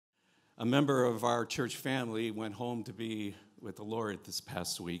A member of our church family went home to be with the Lord this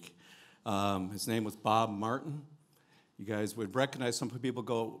past week. His name was Bob Martin. You guys would recognize, some people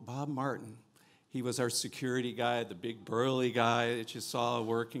go, Bob Martin. He was our security guy, the big burly guy that you saw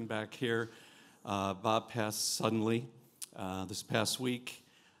working back here. Bob passed suddenly this past week.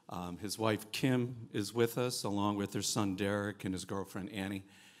 His wife Kim is with us, along with their son Derek and his girlfriend Annie.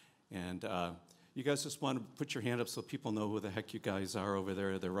 And you guys just want to put your hand up so people know who the heck you guys are over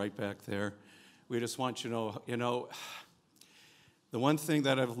there. They're right back there. We just want you to know, the one thing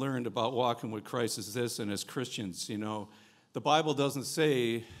that I've learned about walking with Christ is this, and as Christians, the Bible doesn't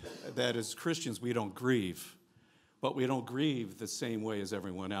say that as Christians we don't grieve, but we don't grieve the same way as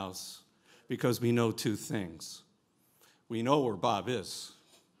everyone else because we know two things. We know where Bob is,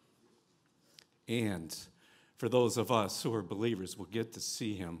 and for those of us who are believers, we'll get to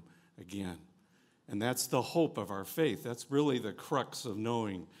see him again. And that's the hope of our faith. That's really the crux of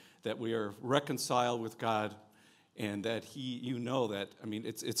knowing that we are reconciled with God and that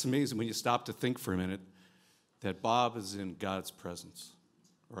it's amazing when you stop to think for a minute that Bob is in God's presence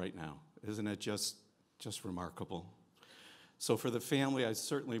right now. Isn't it just remarkable? So for the family, I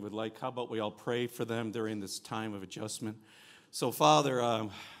certainly would like, how about we all pray for them during this time of adjustment? So Father,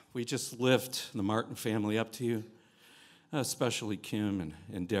 we just lift the Martin family up to you, especially Kim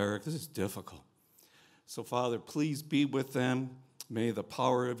and Derek. This is difficult. So Father, please be with them. May the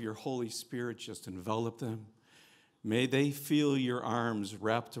power of your Holy Spirit just envelop them. May they feel your arms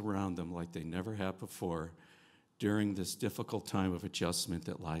wrapped around them like they never have before during this difficult time of adjustment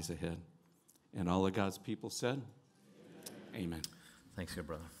that lies ahead. And all of God's people said, Amen. Thanks, good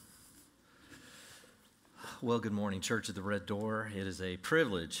brother. Well, good morning, Church of the Red Door. It is a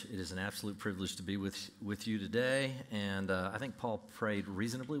privilege. It is an absolute privilege to be with you today. And I think Paul prayed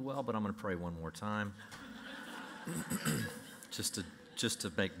reasonably well, but I'm going to pray one more time. just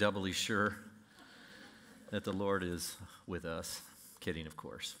to make doubly sure that the Lord is with us. Kidding, of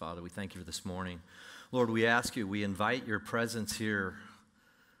course. Father, we thank you for this morning. Lord, we ask you, we invite your presence here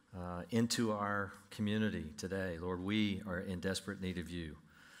into our community today. Lord, we are in desperate need of you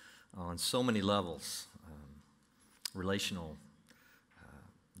on so many levels.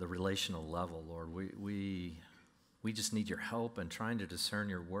 The relational level, Lord. We just need your help in trying to discern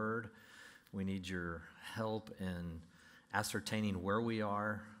your word. We need your help in ascertaining where we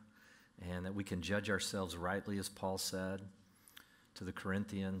are and that we can judge ourselves rightly, as Paul said to the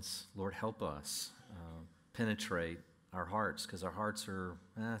Corinthians. Lord, help us penetrate our hearts, because our hearts are,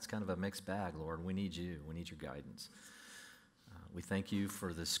 it's kind of a mixed bag, Lord. We need you. We need your guidance. We thank you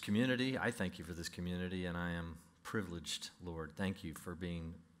for this community. I thank you for this community, and I am privileged, Lord. Thank you for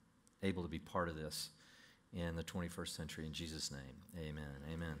being able to be part of this in the 21st century. In Jesus' name, amen.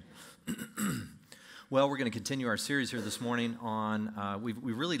 Amen. Well, we're going to continue our series here this morning on, we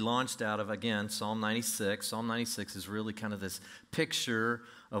really launched out of, again, Psalm 96. Psalm 96 is really kind of this picture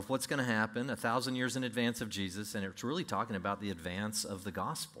of what's going to happen 1,000 years in advance of Jesus, and it's really talking about the advance of the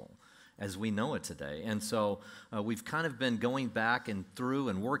gospel as we know it today. And so we've kind of been going back and through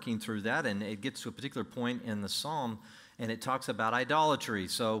and working through that, and it gets to a particular point in the psalm, and it talks about idolatry.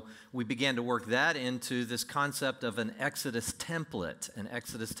 So we began to work that into this concept of an Exodus template. An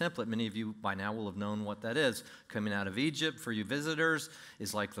Exodus template, many of you by now will have known what that is. Coming out of Egypt, for you visitors,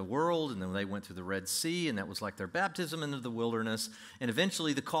 is like the world, and then they went through the Red Sea, and that was like their baptism into the wilderness. And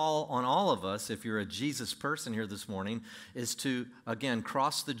eventually the call on all of us, if you're a Jesus person here this morning, is to, again,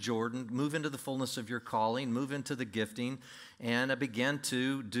 cross the Jordan, move into the fullness of your calling, move into the gifting, and begin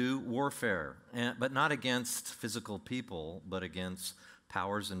to do warfare, but not against physical people, but against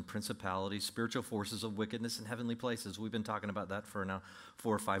powers and principalities, spiritual forces of wickedness in heavenly places. We've been talking about that for now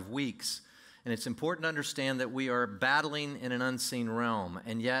 4 or 5 weeks. And it's important to understand that we are battling in an unseen realm,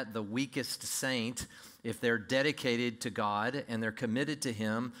 and yet the weakest saint, if they're dedicated to God and they're committed to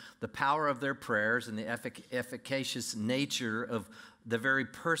Him, the power of their prayers and the efficacious nature of the very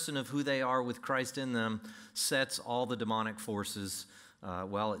person of who they are with Christ in them sets all the demonic forces,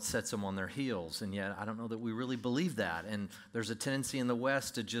 it sets them on their heels. And yet I don't know that we really believe that. And there's a tendency in the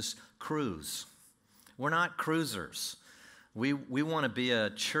West to just cruise. We're not cruisers. We want to be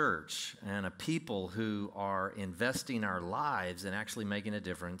a church and a people who are investing our lives and actually making a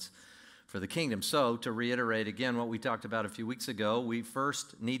difference for the kingdom. So to reiterate again what we talked about a few weeks ago, we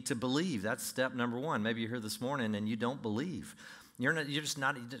first need to believe. That's step number one. Maybe you're here this morning and you don't believe. You're just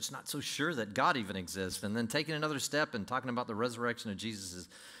not so sure that God even exists. And then taking another step and talking about the resurrection of Jesus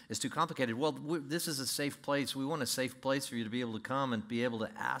is too complicated. Well, this is a safe place. We want a safe place for you to be able to come and be able to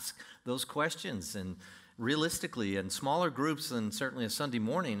ask those questions and realistically in smaller groups than certainly a Sunday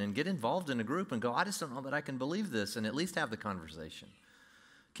morning, and get involved in a group and go, I just don't know that I can believe this, and at least have the conversation.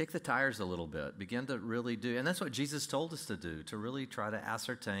 kick the tires a little bit. Begin to really do, and that's what Jesus told us to do, to really try to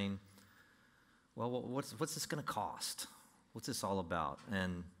ascertain, well, what's this going to cost? What's this all about?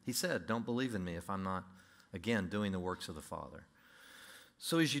 And he said, don't believe in me if I'm not, again, doing the works of the Father.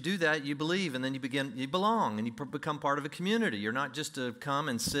 So as you do that, you believe, and then you belong, and you become part of a community. You're not just to come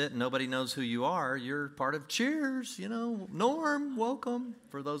and sit and nobody knows who you are. You're part of Cheers, Norm, welcome,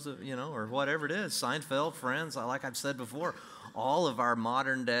 for those of, or whatever it is, Seinfeld, Friends, like I've said before, all of our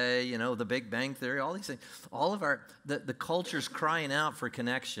modern day, the Big Bang Theory, all these things, all of the culture's crying out for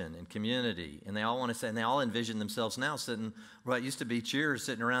connection and community, and they all want to say, and they all envision themselves now sitting, it used to be Cheers,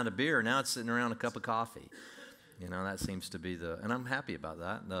 sitting around a beer, now it's sitting around a cup of coffee. That seems to be and I'm happy about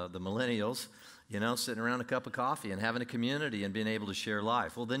that, the millennials, sitting around a cup of coffee and having a community and being able to share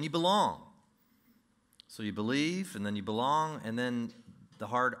life. Well, then you belong. So you believe, and then you belong, and then the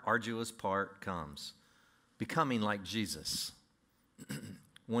hard, arduous part comes, becoming like Jesus.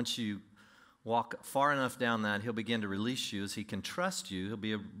 Once you walk far enough down that, he'll begin to release you. As he can trust you, he'll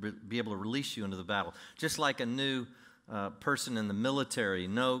be able to release you into the battle. Just like a new person in the military,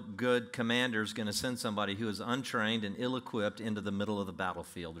 no good commander is going to send somebody who is untrained and ill-equipped into the middle of the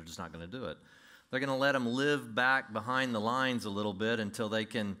battlefield. They're just not going to do it. They're going to let them live back behind the lines a little bit until they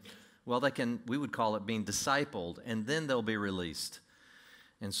can, we would call it being discipled, and then they'll be released.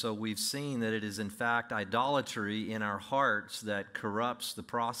 And so we've seen that it is in fact idolatry in our hearts that corrupts the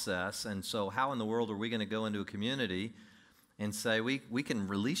process. And so how in the world are we going to go into a community and say, we can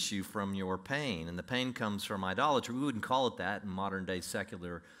release you from your pain, and the pain comes from idolatry? We wouldn't call it that in modern-day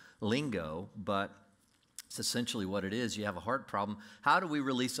secular lingo, but it's essentially what it is. You have a heart problem. How do we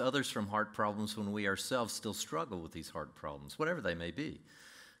release others from heart problems when we ourselves still struggle with these heart problems, whatever they may be?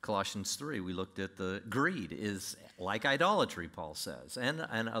 Colossians 3, we looked at the greed is like idolatry, Paul says, and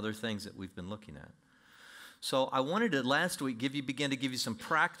other things that we've been looking at. So I wanted to last week begin to give you some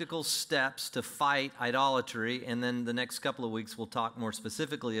practical steps to fight idolatry, and then the next couple of weeks we'll talk more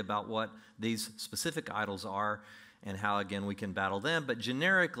specifically about what these specific idols are and how, again, we can battle them. But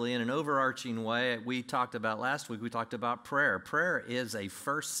generically, in an overarching way, we talked about last week, we talked about prayer. Prayer is a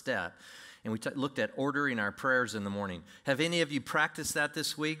first step, and we looked at ordering our prayers in the morning. Have any of you practiced that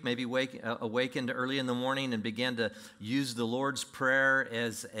this week? Maybe awakened early in the morning and began to use the Lord's Prayer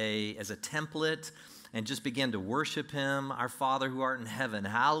as a template, and just begin to worship him. Our Father who art in heaven,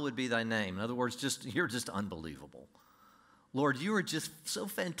 hallowed be thy name. In other words, you're just unbelievable. Lord, you are just so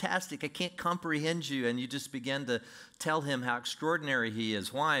fantastic. I can't comprehend you. And you just begin to tell him how extraordinary he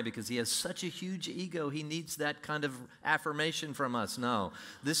is. Why? Because he has such a huge ego. He needs that kind of affirmation from us. No,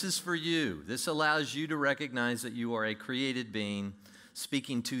 this is for you. This allows you to recognize that you are a created being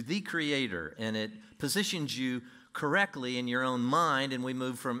speaking to the Creator, and it positions you correctly in your own mind, and we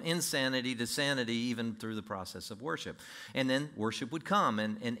move from insanity to sanity even through the process of worship. And then worship would come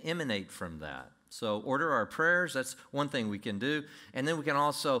and emanate from that. So order our prayers, that's one thing we can do. And then we can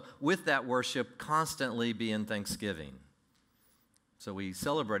also, with that worship, constantly be in thanksgiving. So we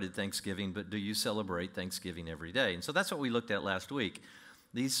celebrated Thanksgiving, but do you celebrate Thanksgiving every day? And so that's what we looked at last week.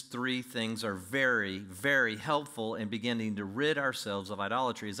 These three things are very, very helpful in beginning to rid ourselves of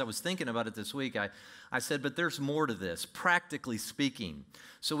idolatry. As I was thinking about it this week, I said, but there's more to this, practically speaking.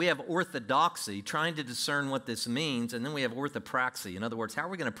 So we have orthodoxy, trying to discern what this means, and then we have orthopraxy. In other words, how are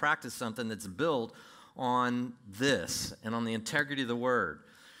we going to practice something that's built on this and on the integrity of the Word?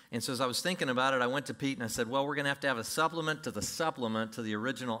 And so as I was thinking about it, I went to Pete and I said, well, we're going to have a supplement to the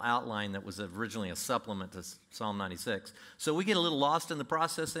original outline that was originally a supplement to Psalm 96. So we get a little lost in the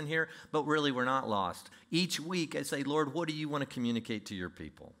process in here, but really we're not lost. Each week I say, Lord, what do you want to communicate to your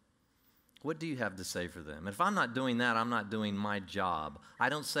people? What do you have to say for them? And if I'm not doing that, I'm not doing my job. I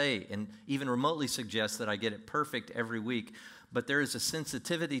don't say and even remotely suggest that I get it perfect every week, but there is a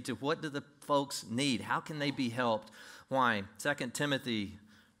sensitivity to what do the folks need? How can they be helped? Why? 2 Timothy,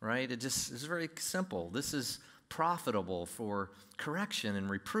 right? It's very simple. This is profitable for correction and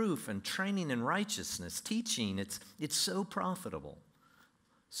reproof and training in righteousness, teaching. It's so profitable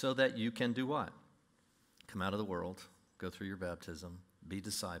so that you can do what? Come out of the world, go through your baptism, be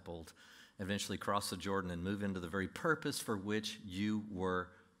discipled, eventually cross the Jordan and move into the very purpose for which you were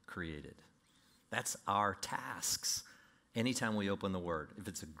created. That's our tasks anytime we open the Word. If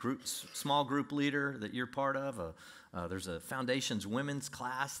it's a small group leader that you're part of, there's a Foundations women's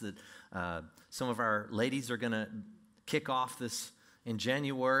class that some of our ladies are going to kick off this in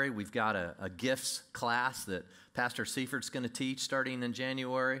January. We've got a gifts class that Pastor Seifert's going to teach starting in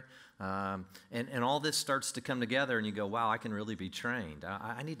January. And all this starts to come together, and you go, wow, I can really be trained.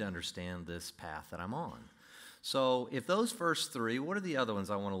 I need to understand this path that I'm on. So if those first three, what are the other ones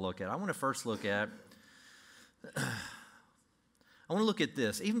I want to look at? I want to first look at, I I want to look at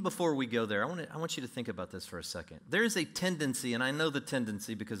this. Even before we go there, I want you to think about this for a second. There is a tendency, and I know the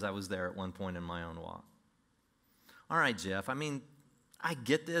tendency because I was there at one point in my own walk. All right, Jeff, I mean, I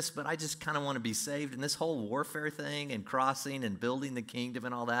get this, but I just kind of want to be saved. And this whole warfare thing and crossing and building the kingdom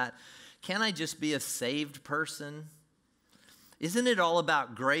and all that, can't I just be a saved person? Isn't it all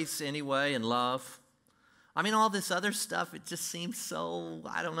about grace anyway and love? I mean, all this other stuff, it just seems so,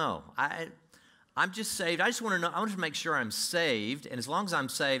 I don't know. I'm just saved. I just want to know, I want to make sure I'm saved. And as long as I'm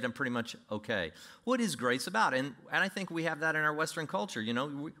saved, I'm pretty much okay. What is grace about? And I think we have that in our Western culture. You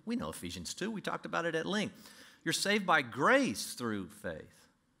know, we know Ephesians 2. We talked about it at length. You're saved by grace through faith.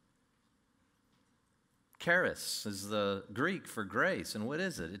 Charis is the Greek for grace. And what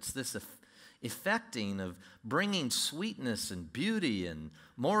is it? It's this effecting of bringing sweetness and beauty and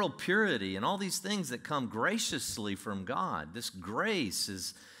moral purity and all these things that come graciously from God. This grace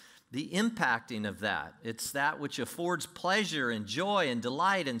is the impacting of that. It's that which affords pleasure and joy and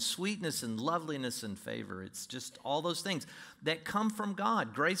delight and sweetness and loveliness and favor. It's just all those things that come from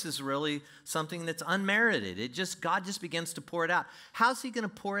God. Grace is really something that's unmerited. God just begins to pour it out. How's he going to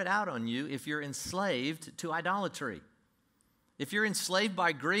pour it out on you if you're enslaved to idolatry? If you're enslaved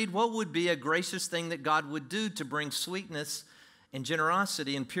by greed, what would be a gracious thing that God would do to bring sweetness and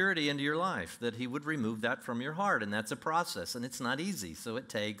generosity and purity into your life? That he would remove that from your heart, and that's a process, and it's not easy, so it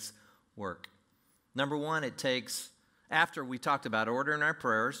takes work. Number one, it takes, after we talked about order in our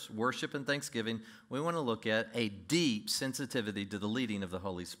prayers, worship and thanksgiving, we want to look at a deep sensitivity to the leading of the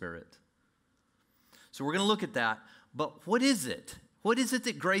Holy Spirit. So we're going to look at that, but what is it? What is it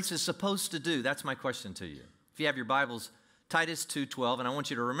that grace is supposed to do? That's my question to you. If you have your Bibles, Titus 2:12, and I want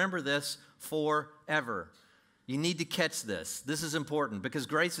you to remember this forever. You need to catch this. This is important because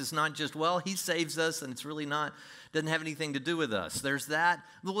grace is not just, well, he saves us and it's really not, doesn't have anything to do with us. There's that.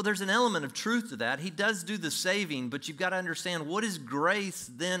 Well, there's an element of truth to that. He does do the saving, but you've got to understand, what is grace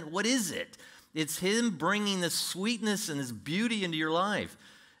then? What is it? It's him bringing this sweetness and this beauty into your life,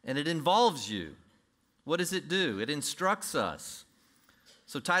 and it involves you. What does it do? It instructs us.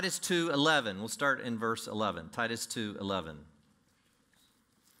 So Titus 2:11, we'll start in verse 11. Titus 2:11.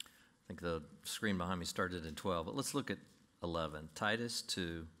 I think the screen behind me started in 12, but let's look at 11. Titus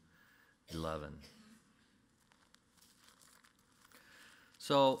 2:11.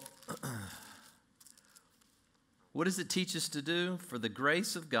 So, what does it teach us to do? For the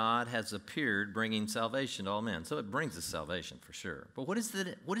grace of God has appeared, bringing salvation to all men. So it brings us salvation for sure. But what does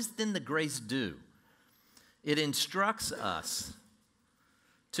then the grace do? It instructs us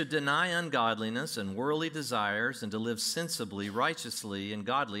to deny ungodliness and worldly desires and to live sensibly, righteously, and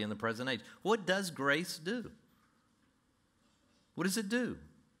godly in the present age. What does grace do? What does it do?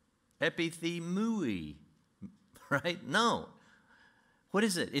 Epithemui, right? No. What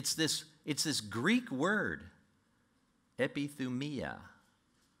is it? It's this Greek word, epithumia.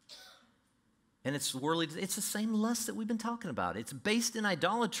 And it's the same lust that we've been talking about. It's based in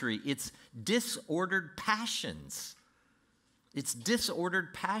idolatry. It's disordered passions. It's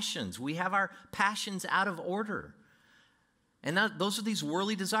disordered passions. We have our passions out of order. And those are these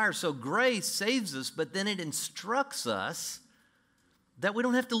worldly desires. So grace saves us, but then it instructs us that we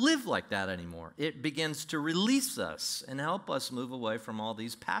don't have to live like that anymore. It begins to release us and help us move away from all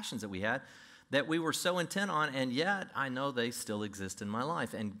these passions that we had that we were so intent on, and yet I know they still exist in my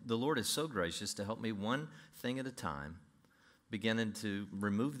life. And the Lord is so gracious to help me one thing at a time, beginning to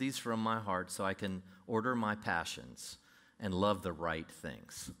remove these from my heart so I can order my passions and love the right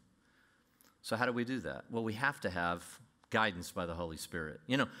things. So how do we do that? Well, we have to have guidance by the Holy Spirit.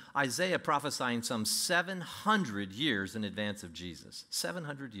 You know, Isaiah prophesying some 700 years in advance of Jesus,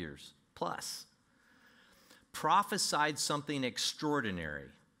 700 years plus, prophesied something extraordinary.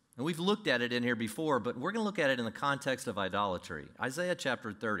 And we've looked at it in here before, but we're going to look at it in the context of idolatry. Isaiah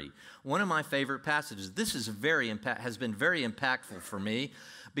chapter 30, one of my favorite passages. This is has been very impactful for me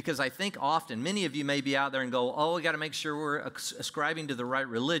because I think often, many of you may be out there and go, oh, we got to make sure we're ascribing to the right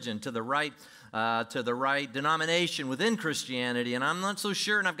religion, to the right denomination within Christianity, and I'm not so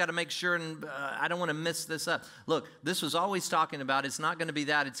sure, and I've got to make sure, and I don't want to mess this up. Look, this was always talking about it's not going to be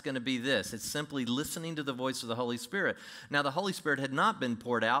that, it's going to be this. It's simply listening to the voice of the Holy Spirit. Now, the Holy Spirit had not been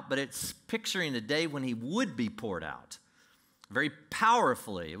poured out, but it's picturing a day when he would be poured out very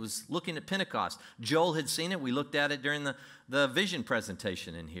powerfully. It was looking at Pentecost. Joel had seen it. We looked at it during the vision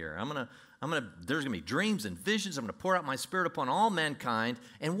presentation in here. There's going to be dreams and visions. I'm going to pour out my Spirit upon all mankind.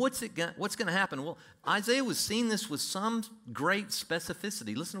 And what's going to happen? Well, Isaiah was seeing this with some great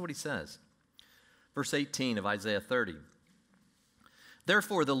specificity. Listen to what he says. Verse 18 of Isaiah 30.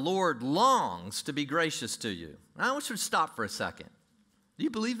 Therefore, the Lord longs to be gracious to you. Now, I want you to stop for a second. Do you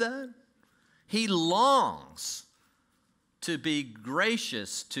believe that? He longs to be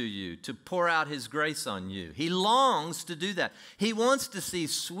gracious to you, to pour out his grace on you. He longs to do that. He wants to see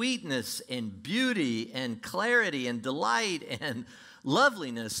sweetness and beauty and clarity and delight and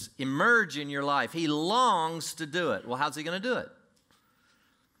loveliness emerge in your life. He longs to do it. Well, how's he going to do it?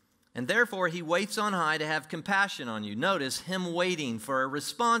 And therefore, he waits on high to have compassion on you. Notice him waiting for a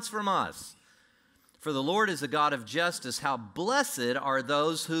response from us. For the Lord is a God of justice. How blessed are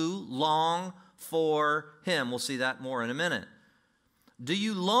those who long for him. We'll see that more in a minute. Do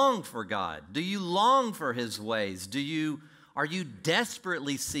you long for God? Do you long for his ways? Are you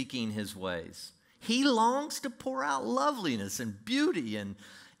desperately seeking his ways? He longs to pour out loveliness and beauty and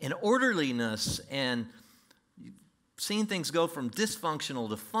orderliness and seeing things go from dysfunctional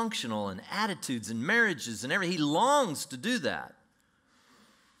to functional and attitudes and marriages and everything. He longs to do that.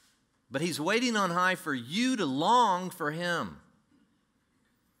 But he's waiting on high for you to long for him.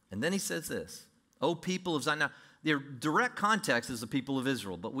 And then he says this, O people of Zion. Now, their direct context is the people of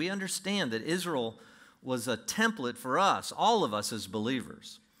Israel, but we understand that Israel was a template for us, all of us as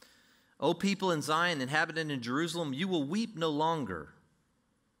believers. O people in Zion, inhabited in Jerusalem, you will weep no longer.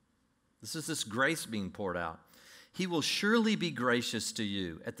 This is this grace being poured out. He will surely be gracious to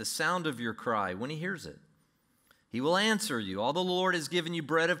you at the sound of your cry when he hears it. He will answer you. Although the Lord has given you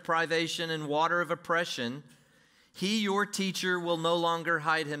bread of privation and water of oppression, he, your teacher, will no longer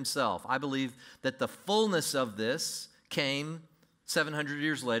hide himself. I believe that the fullness of this came 700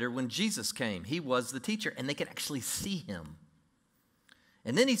 years later when Jesus came. He was the teacher, and they could actually see him.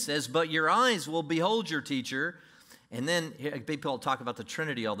 And then he says, but your eyes will behold your teacher. And then people talk about the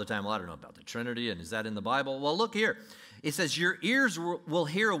Trinity all the time. Well, I don't know about the Trinity, and is that in the Bible? Well, look here. It says, your ears will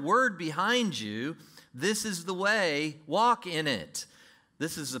hear a word behind you. This is the way, walk in it.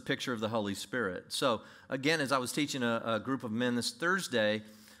 This is a picture of the Holy Spirit. So, again, as I was teaching a group of men this Thursday,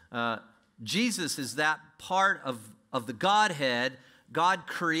 Jesus is that part of the Godhead. God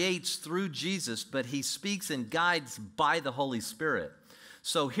creates through Jesus, but he speaks and guides by the Holy Spirit.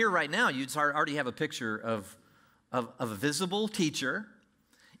 So here right now, you already have a picture of a visible teacher,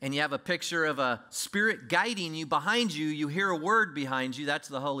 and you have a picture of a Spirit guiding you behind you. You hear a word behind you. That's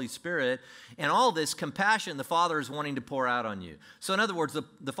the Holy Spirit. And all this compassion the Father is wanting to pour out on you. So in other words,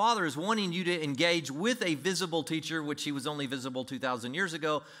 the Father is wanting you to engage with a visible teacher, which he was only visible 2,000 years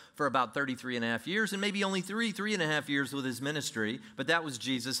ago for about 33 and a half years, and maybe only three and a half years with his ministry. But that was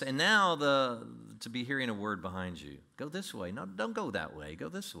Jesus. And now to be hearing a word behind you. Go this way. No, don't go that way. Go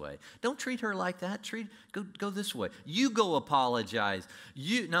this way. Don't treat her like that. Go this way. You go apologize.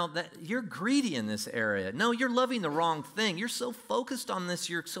 You're greedy in this area. No, you're loving the wrong thing. You're so focused on this.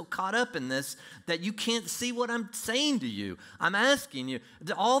 You're so caught up in this that you can't see what I'm saying to you. I'm asking you.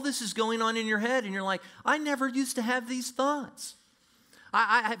 All this is going on in your head, and you're like, I never used to have these thoughts.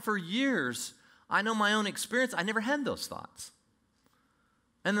 For years, I know my own experience. I never had those thoughts.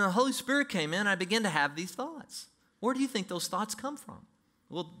 And then the Holy Spirit came in, I began to have these thoughts. Where do you think those thoughts come from?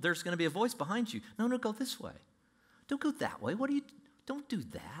 Well, there's going to be a voice behind you. No, go this way. Don't go that way. Don't do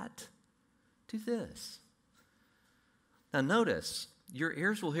that. Do this. Now notice, your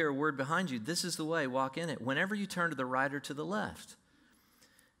ears will hear a word behind you. This is the way, walk in it. Whenever you turn to the right or to the left.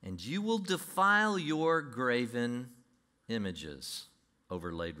 And you will defile your graven images,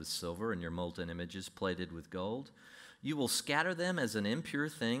 overlaid with silver, and your molten images plated with gold. You will scatter them as an impure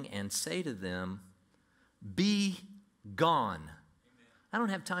thing and say to them, be gone. I don't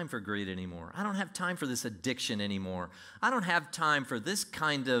have time for greed anymore. I don't have time for this addiction anymore. I don't have time for this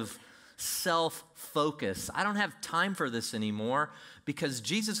kind of self-focus. I don't have time for this anymore because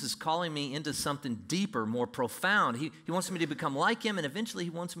Jesus is calling me into something deeper, more profound. He wants me to become like him, and eventually he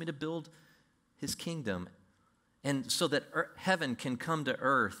wants me to build his kingdom, and so that heaven can come to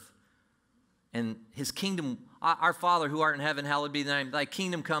earth. And his kingdom, our Father who art in heaven, hallowed be thy name. Thy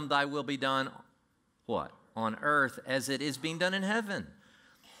kingdom come, thy will be done. What? On earth as it is being done in heaven.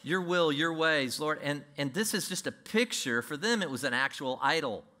 Your will, your ways, Lord. And this is just a picture. For them, it was an actual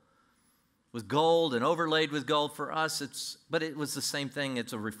idol with gold and overlaid with gold. For us, but it was the same thing.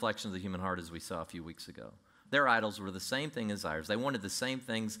 It's a reflection of the human heart as we saw a few weeks ago. Their idols were the same thing as ours. They wanted the same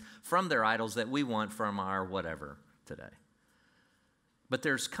things from their idols that we want from our whatever today. But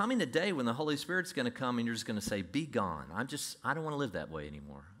there's coming a day when the Holy Spirit's going to come and you're just going to say, be gone. I don't want to live that way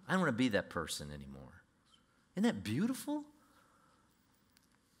anymore. I don't want to be that person anymore. Isn't that beautiful?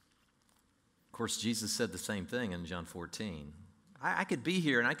 Of course, Jesus said the same thing in John 14. I could be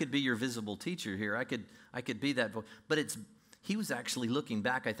here and I could be your visible teacher here. I could be that. But he was actually looking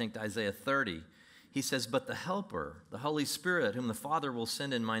back, I think, to Isaiah 30. He says, but the Helper, the Holy Spirit, whom the Father will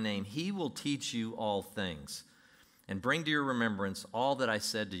send in my name, he will teach you all things and bring to your remembrance all that I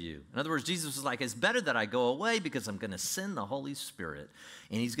said to you. In other words, Jesus was like, it's better that I go away because I'm going to send the Holy Spirit,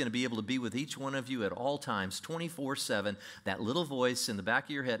 and he's going to be able to be with each one of you at all times, 24/7. That little voice in the back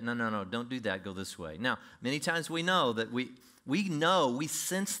of your head, no, don't do that, go this way. Now, many times we know that we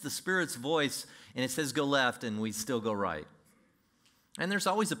sense the Spirit's voice, and it says go left, and we still go right. And there's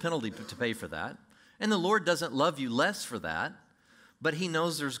always a penalty to pay for that. And the Lord doesn't love you less for that, but he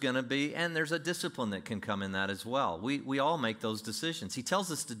knows there's going to be, and there's a discipline that can come in that as well. We all make those decisions. He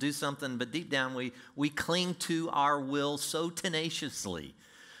tells us to do something, but deep down we cling to our will so tenaciously.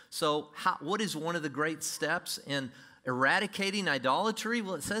 So what is one of the great steps in eradicating idolatry?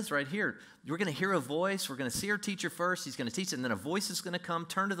 Well, it says right here, we're going to hear a voice. We're going to see our teacher first. He's going to teach, and then a voice is going to come,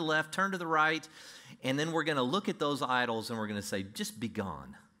 turn to the left, turn to the right, and then we're going to look at those idols, and we're going to say, just be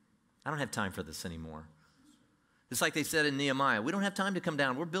gone. I don't have time for this anymore. It's like they said in Nehemiah, we don't have time to come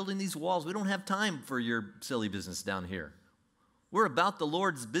down. We're building these walls. We don't have time for your silly business down here. We're about the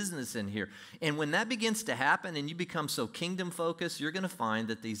Lord's business in here. And when that begins to happen and you become so kingdom-focused, you're going to find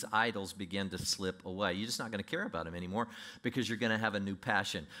that these idols begin to slip away. You're just not going to care about them anymore because you're going to have a new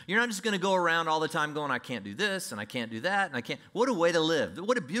passion. You're not just going to go around all the time going, I can't do this and I can't do that and I can't. What a way to live.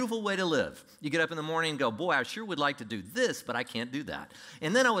 What a beautiful way to live. You get up in the morning and go, boy, I sure would like to do this, but I can't do that.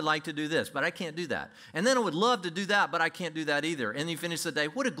 And then I would like to do this, but I can't do that. And then I would love to do that, but I can't do that either. And you finish the day,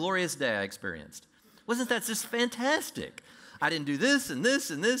 what a glorious day I experienced. Wasn't that just fantastic? I didn't do this and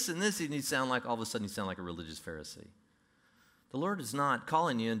this and this and this, and all of a sudden you sound like a religious Pharisee. The Lord is not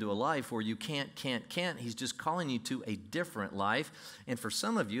calling you into a life where you can't. He's just calling you to a different life. And for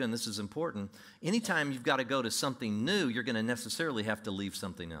some of you, and this is important, anytime you've got to go to something new, you're going to necessarily have to leave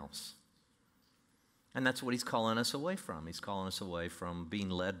something else. And that's what he's calling us away from. He's calling us away from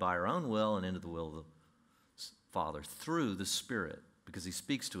being led by our own will and into the will of the Father through the Spirit, because he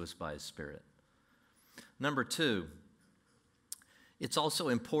speaks to us by his Spirit. Number two, it's also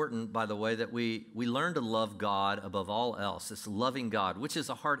important, by the way, that we learn to love God above all else. This loving God, which is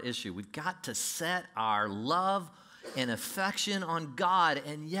a heart issue. We've got to set our love and affection on God.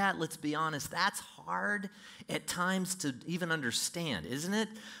 And yet, let's be honest, that's hard at times to even understand, isn't it?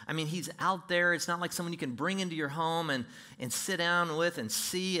 I mean, he's out there. It's not like someone you can bring into your home and sit down with and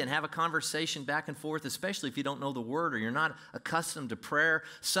see and have a conversation back and forth, especially if you don't know the word or you're not accustomed to prayer.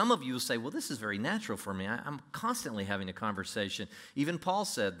 Some of you will say, well, this is very natural for me. I'm constantly having a conversation. Even Paul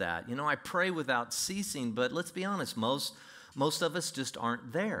said that. You know, I pray without ceasing, but let's be honest, most of us just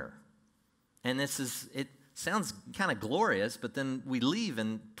aren't there. And it sounds kind of glorious, but then we leave,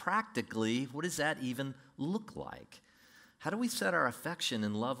 and practically, what does that even look like? How do we set our affection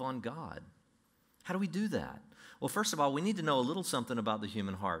and love on God? How do we do that? Well, first of all, we need to know a little something about the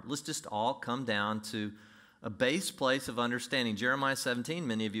human heart. Let's just all come down to a base place of understanding. Jeremiah 17,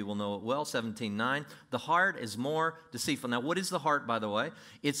 many of you will know it well, 17:9. The heart is more deceitful. Now, what is the heart, by the way?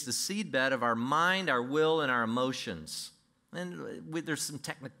 It's the seedbed of our mind, our will, and our emotions. And there's some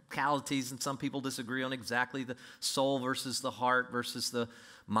technicalities, and some people disagree on exactly the soul versus the heart versus the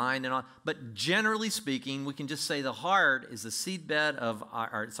mind and all. But generally speaking, we can just say the heart is the seedbed of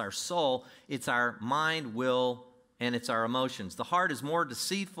it's our soul, it's our mind, will, and it's our emotions. The heart is more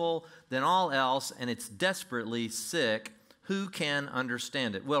deceitful than all else, and it's desperately sick. Who can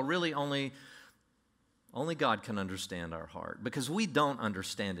understand it? Well, really only God can understand our heart, because we don't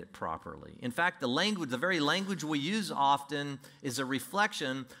understand it properly. In fact, the very language we use often is a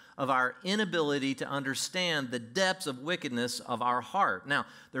reflection of our inability to understand the depths of wickedness of our heart. Now,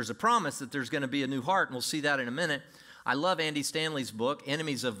 there's a promise that there's going to be a new heart, and we'll see that in a minute. I love Andy Stanley's book,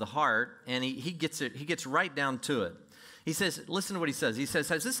 Enemies of the Heart, and he gets right down to it. He says, listen to what he says. He says,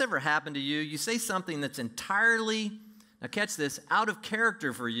 has this ever happened to you? You say something that's entirely, now catch this, out of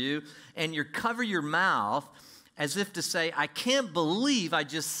character for you, and you cover your mouth as if to say, I can't believe I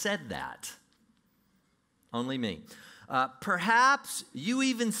just said that. Only me. Perhaps you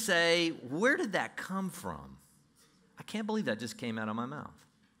even say, where did that come from? I can't believe that just came out of my mouth.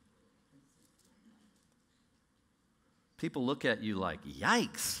 People look at you like,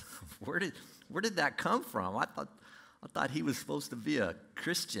 yikes, where did that come from? I thought he was supposed to be a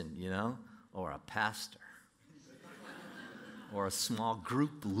Christian, or a pastor. Or a small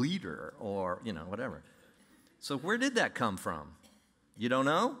group leader, or, whatever. So where did that come from? You don't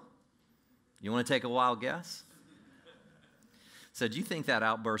know? You want to take a wild guess? So do you think that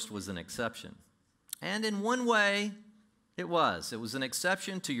outburst was an exception? And in one way, it was. It was an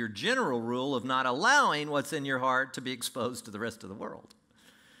exception to your general rule of not allowing what's in your heart to be exposed to the rest of the world.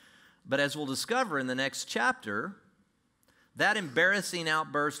 But as we'll discover in the next chapter, that embarrassing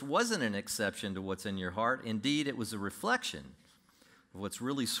outburst wasn't an exception to what's in your heart. Indeed, it was a reflection of what's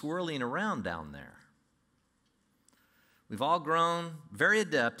really swirling around down there. We've all grown very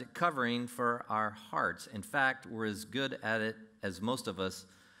adept at covering for our hearts. In fact, we're as good at it as most of us.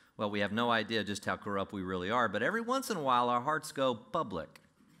 Well, we have no idea just how corrupt we really are, but every once in a while our hearts go public.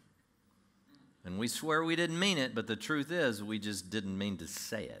 And we swear we didn't mean it, but the truth is we just didn't mean to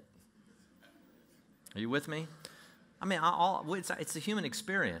say it. Are you with me? I mean, it's a human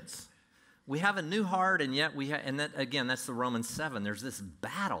experience. We have a new heart, and yet that's the Romans 7. There's this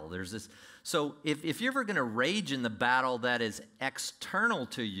battle. So if you're ever going to rage in the battle that is external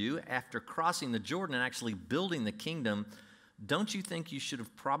to you after crossing the Jordan and actually building the kingdom, don't you think you should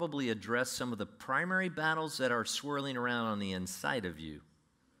have probably addressed some of the primary battles that are swirling around on the inside of you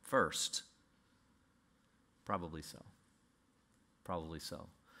first? Probably so. Probably so.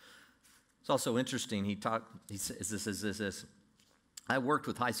 It's also interesting, he says this. I worked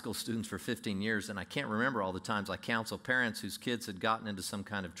with high school students for 15 years, and I can't remember all the times I counseled parents whose kids had gotten into some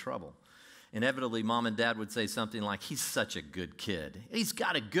kind of trouble. Inevitably, mom and dad would say something like, he's such a good kid. He's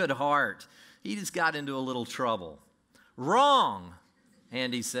got a good heart. He just got into a little trouble. Wrong,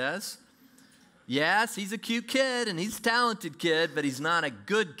 Andy says. Yes, he's a cute kid, and he's a talented kid, but he's not a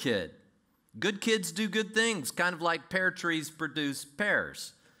good kid. Good kids do good things, kind of like pear trees produce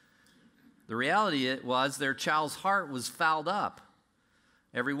pears. The reality was their child's heart was fouled up.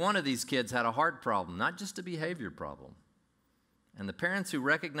 Every one of these kids had a heart problem, not just a behavior problem. And the parents who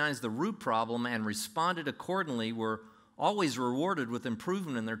recognized the root problem and responded accordingly were always rewarded with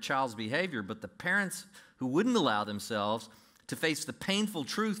improvement in their child's behavior, but the parents who wouldn't allow themselves to face the painful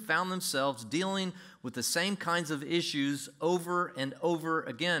truth found themselves dealing with the same kinds of issues over and over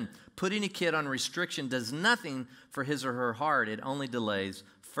again. Putting a kid on restriction does nothing for his or her heart. It only delays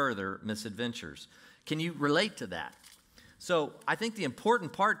further misadventures. Can you relate to that? So I think the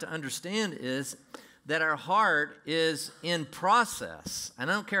important part to understand is that our heart is in process.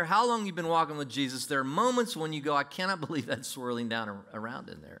 And I don't care how long you've been walking with Jesus, there are moments when you go, I cannot believe that's swirling down around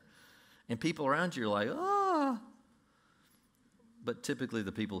in there. And people around you are like, oh. But typically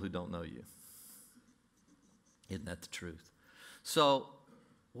the people who don't know you. Isn't that the truth? So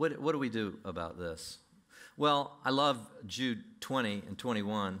what do we do about this? Well, I love Jude 20 and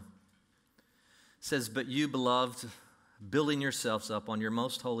 21. It says, but you, beloved, building yourselves up on your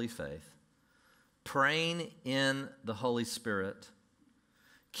most holy faith, praying in the Holy Spirit,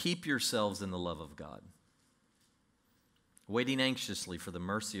 keep yourselves in the love of God, waiting anxiously for the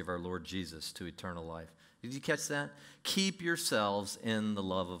mercy of our Lord Jesus to eternal life. Did you catch that? Keep yourselves in the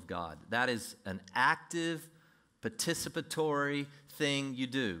love of God. That is an active, participatory thing you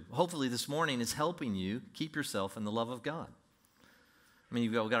do. Hopefully this morning is helping you keep yourself in the love of God. I mean,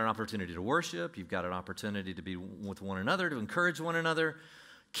 you've got an opportunity to worship. You've got an opportunity to be with one another, to encourage one another.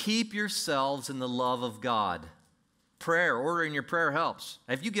 Keep yourselves in the love of God. Prayer, ordering your prayer helps.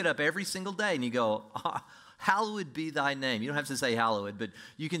 If you get up every single day and you go, hallowed be thy name. You don't have to say hallowed, but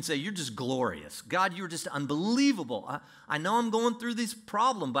you can say, you're just glorious. God, you're just unbelievable. I know I'm going through this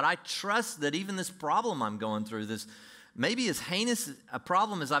problem, but I trust that even this problem I'm going through, this maybe as heinous a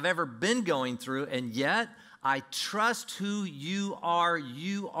problem as I've ever been going through, and yet I trust who you are.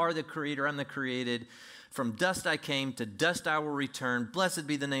 You are the creator. I'm the created. From dust I came, to dust I will return. Blessed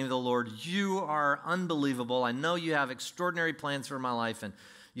be the name of the Lord. You are unbelievable. I know you have extraordinary plans for my life, and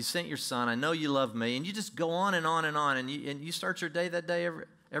you sent your son. I know you love me. And you just go on and on and on, and you start your day that day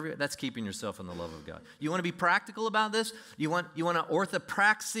every that's keeping yourself in the love of God. You want to be practical about this? You want to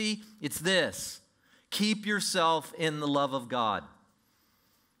orthopraxy? It's this. Keep yourself in the love of God.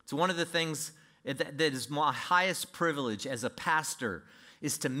 It's one of the things that is my highest privilege as a pastor,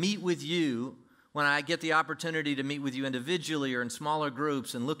 is to meet with you when I get the opportunity to meet with you individually or in smaller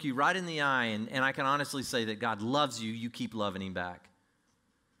groups and look you right in the eye, and I can honestly say that God loves you. You keep loving him back.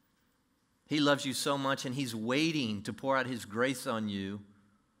 He loves you so much, and he's waiting to pour out his grace on you.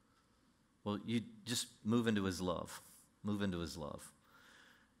 Well, you just move into his love. Move into his love.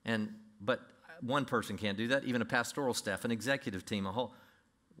 But one person can't do that, even a pastoral staff, an executive team,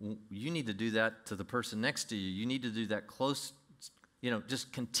 you need to do that to the person next to you. You need to do that close,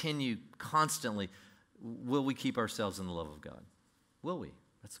 just continue constantly. Will we keep ourselves in the love of God? Will we?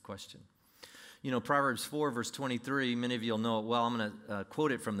 That's the question. Proverbs 4, verse 23, many of you will know it well. I'm going to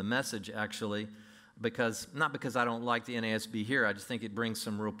quote it from the Message, actually, not because I don't like the NASB here. I just think it brings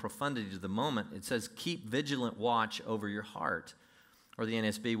some real profundity to the moment. It says, keep vigilant watch over your heart. Or the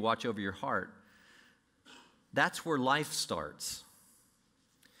NASB, watch over your heart. That's where life starts.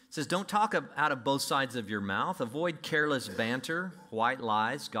 It says, don't talk out of both sides of your mouth. Avoid careless banter, white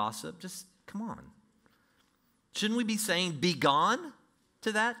lies, gossip. Just come on. Shouldn't we be saying, be gone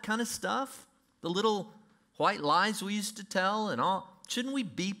to that kind of stuff? The little white lies we used to tell and all. Shouldn't we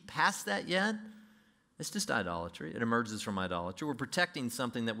be past that yet? It's just idolatry. It emerges from idolatry. We're protecting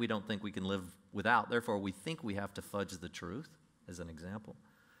something that we don't think we can live without. Therefore, we think we have to fudge the truth, as an example.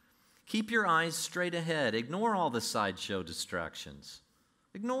 Keep your eyes straight ahead. Ignore all the sideshow distractions.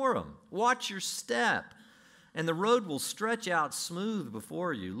 Ignore them. Watch your step, and the road will stretch out smooth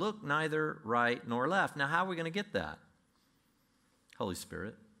before you. Look neither right nor left. Now, how are we going to get that? Holy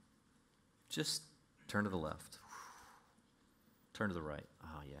Spirit, just turn to the left. Turn to the right.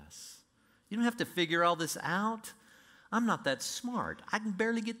 Oh, yes. You don't have to figure all this out. I'm not that smart. I can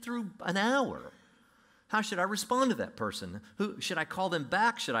barely get through an hour. How should I respond to that person? Should I call them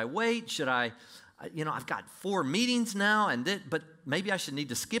back? Should I wait? Should I, I've got 4 meetings now, but maybe I should need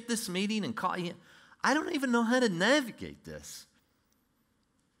to skip this meeting and call you. I don't even know how to navigate this.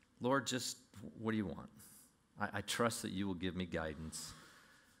 Lord, just what do you want? I trust that you will give me guidance,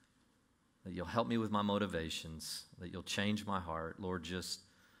 that you'll help me with my motivations, that you'll change my heart. Lord,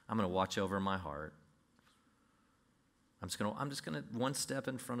 I'm going to watch over my heart. I'm just going to one step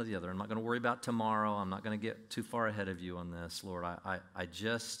in front of the other. I'm not going to worry about tomorrow. I'm not going to get too far ahead of you on this, Lord. I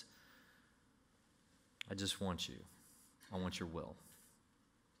just want you. I want your will.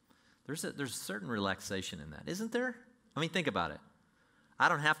 There's a certain relaxation in that, isn't there? I mean, think about it. I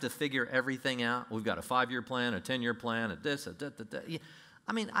don't have to figure everything out. We've got a 5-year plan, a 10-year plan, a this, a that. Yeah.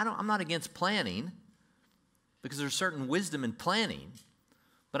 I mean, I'm not against planning because there's certain wisdom in planning.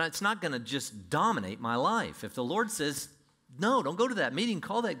 But it's not going to just dominate my life. If the Lord says, no, don't go to that meeting,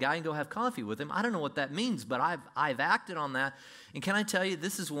 call that guy and go have coffee with him, I don't know what that means, but I've acted on that. And can I tell you,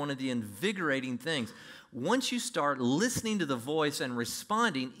 this is one of the invigorating things. Once you start listening to the voice and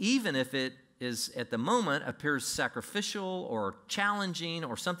responding, even if it is at the moment appears sacrificial or challenging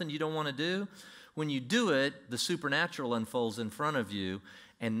or something you don't want to do, when you do it, the supernatural unfolds in front of you.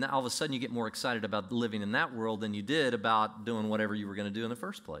 And all of a sudden you get more excited about living in that world than you did about doing whatever you were going to do in the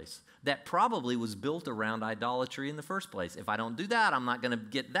first place. That probably was built around idolatry in the first place. If I don't do that, I'm not going to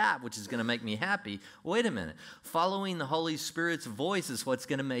get that, which is going to make me happy. Wait a minute. Following the Holy Spirit's voice is what's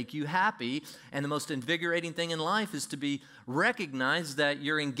going to make you happy. And the most invigorating thing in life is to be recognized that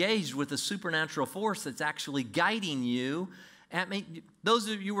you're engaged with a supernatural force that's actually guiding you. Those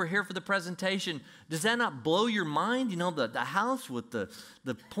of you who were here for the presentation, does that not blow your mind? You know, the house with the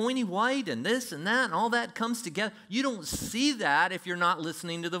pointy white and this and that and all that comes together. You don't see that if you're not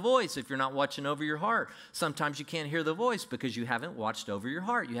listening to the voice, if you're not watching over your heart. Sometimes you can't hear the voice because you haven't watched over your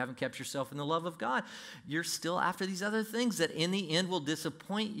heart. You haven't kept yourself in the love of God. You're still after these other things that in the end will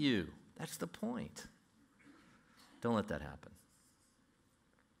disappoint you. That's the point. Don't let that happen.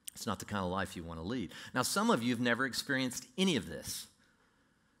 It's not the kind of life you want to lead. Now, some of you have never experienced any of this.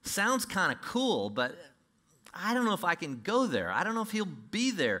 Sounds kind of cool, but I don't know if I can go there. I don't know if he'll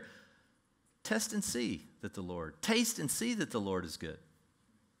be there. Taste and see that the Lord is good.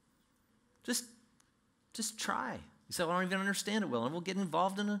 Just try. You say, well, I don't even understand it well. And we'll get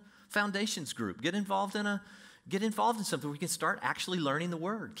involved in a foundations group. Get involved in something where we can start actually learning the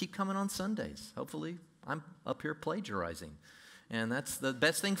Word. Keep coming on Sundays. Hopefully, I'm up here plagiarizing. And that's the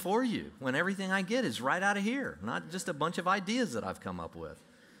best thing for you when everything I get is right out of here, not just a bunch of ideas that I've come up with.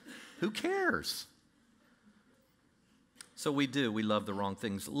 Who cares? So we love the wrong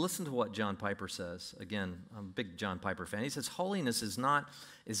things. Listen to what John Piper says. Again, I'm a big John Piper fan. He says, holiness is not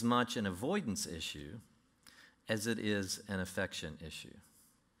as much an avoidance issue as it is an affection issue.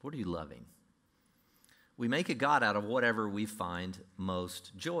 What are you loving? We make a God out of whatever we find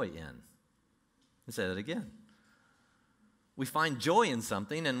most joy in. Let's say that again. We find joy in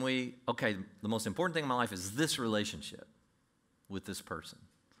something and the most important thing in my life is this relationship with this person.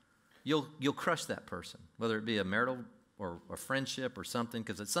 You'll crush that person, whether it be a marital or a friendship or something,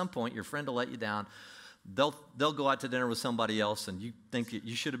 because at some point your friend will let you down. They'll go out to dinner with somebody else and you think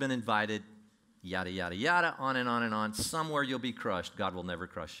you should have been invited, yada, yada, yada, on and on and on. Somewhere you'll be crushed. God will never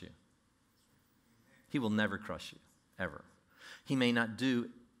crush you. He will never crush you, ever. He may not do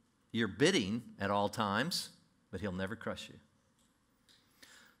your bidding at all times, but he'll never crush you.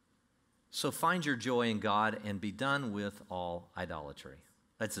 So find your joy in God and be done with all idolatry.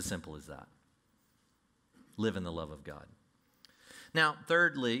 That's as simple as that. Live in the love of God. Now,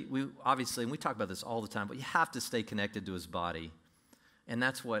 thirdly, we talk about this all the time, but you have to stay connected to his body. And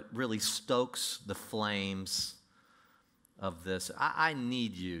that's what really stokes the flames of this. I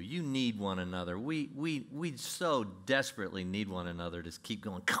need you. You need one another. We so desperately need one another to keep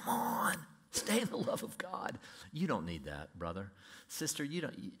going. Come on. Stay in the love of God. You don't need that, brother. Sister, you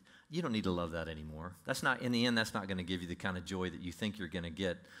don't need to love that anymore. In the end, that's not going to give you the kind of joy that you think you're going to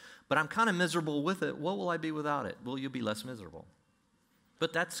get. But I'm kind of miserable with it. What will I be without it? Well, you'll be less miserable.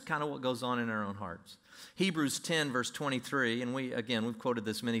 But that's kind of what goes on in our own hearts. Hebrews 10, verse 23, and we've quoted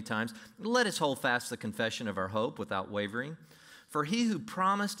this many times. Let us hold fast the confession of our hope without wavering. For he who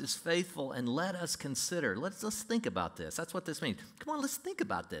promised is faithful, and let us consider. Let's think about this. That's what this means. Come on, let's think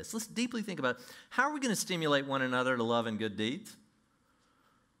about this. Let's deeply think about it. How are we going to stimulate one another to love and good deeds?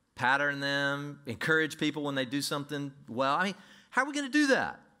 Pattern them, encourage people when they do something well. I mean, how are we going to do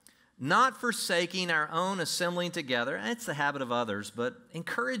that? Not forsaking our own assembling together. It's the habit of others, but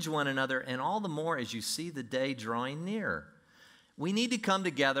encourage one another, and all the more as you see the day drawing near. We need to come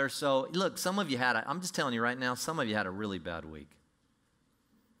together. So, look, some of you I'm just telling you right now, some of you had a really bad week.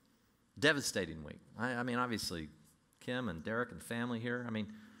 Devastating week. I mean, obviously, Kim and Derek and family here, I mean,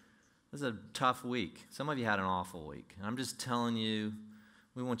 this is a tough week. Some of you had an awful week. And I'm just telling you,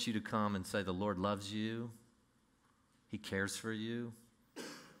 we want you to come and say the Lord loves you. He cares for you.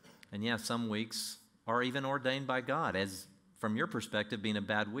 And yeah, some weeks are even ordained by God as, from your perspective, being a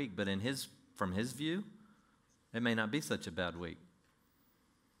bad week. But from His view, it may not be such a bad week.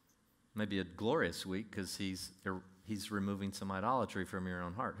 Maybe a glorious week because He's removing some idolatry from your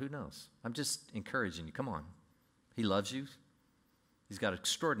own heart. Who knows? I'm just encouraging you. Come on. He loves you. He's got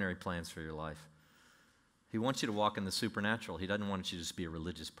extraordinary plans for your life. He wants you to walk in the supernatural. He doesn't want you to just be a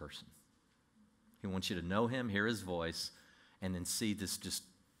religious person. He wants you to know Him, hear His voice, and then see this just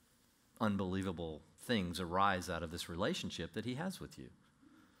unbelievable things arise out of this relationship that He has with you.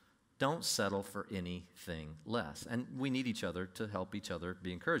 Don't settle for anything less. And we need each other to help each other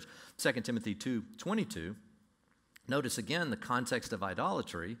be encouraged. 2 Timothy 2:22, notice again the context of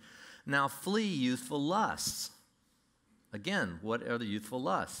idolatry. Now flee youthful lusts. Again, what are the youthful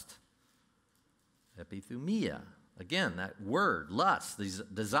lusts? Epithumia. Again, that word, lust, these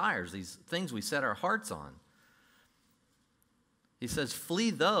desires, these things we set our hearts on. He says,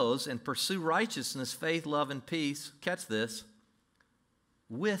 flee those and pursue righteousness, faith, love, and peace. Catch this.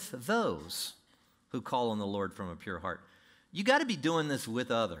 With those who call on the Lord from a pure heart. You got to be doing this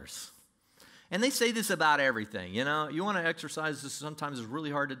with others. And they say this about everything. You know, you want to exercise, this sometimes is really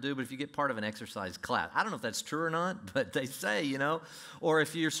hard to do, but if you get part of an exercise class, I don't know if that's true or not, but they say, you know, or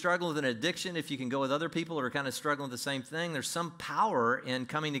if you're struggling with an addiction, if you can go with other people who are kind of struggling with the same thing, there's some power in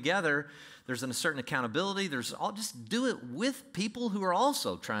coming together. There's a certain accountability. Just do it with people who are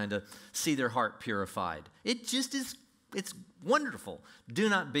also trying to see their heart purified. It just is, it's wonderful. Do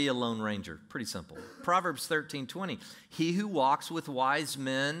not be a lone ranger. Pretty simple. Proverbs 13:20. He who walks with wise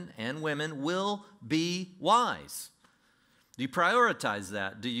men and women will be wise. Do you prioritize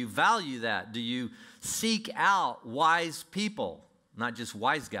that? Do you value that? Do you seek out wise people? Not just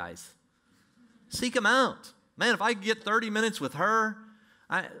wise guys. Seek them out. Man, if I get 30 minutes with her,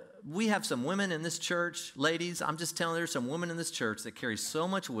 we have some women in this church, ladies, I'm just telling you, there's some women in this church that carry so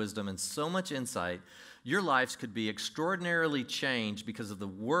much wisdom and so much insight. Your lives could be extraordinarily changed because of the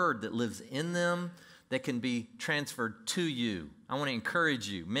word that lives in them that can be transferred to you. I want to encourage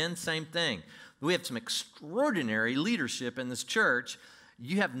you. Men, same thing. We have some extraordinary leadership in this church.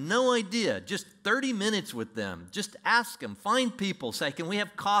 You have no idea. Just 30 minutes with them. Just ask them. Find people. Say, can we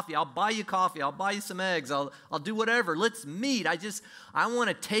have coffee? I'll buy you coffee. I'll buy you some eggs. I'll do whatever. Let's meet. I want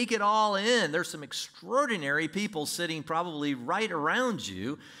to take it all in. There's some extraordinary people sitting probably right around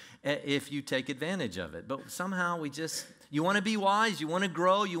you if you take advantage of it. But somehow you want to be wise. You want to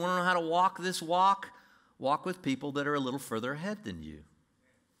grow. You want to know how to walk this walk. Walk with people that are a little further ahead than you.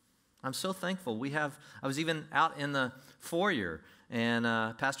 I'm so thankful. I was even out in the foyer, and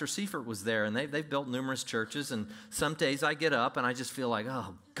Pastor Seifert was there, and they've built numerous churches, and some days I get up, and I just feel like,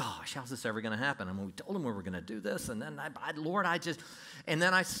 oh, gosh, how's this ever going to happen? I mean, we told him we were going to do this, and then, and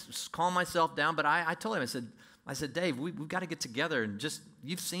then I calm myself down, but I told him, I said, Dave, we've got to get together, and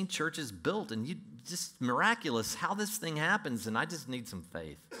you've seen churches built, and just miraculous how this thing happens, and I just need some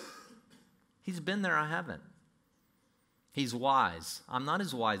faith. He's been there, I haven't. He's wise. I'm not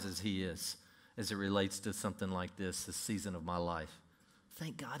as wise as he is as it relates to something like this season of my life.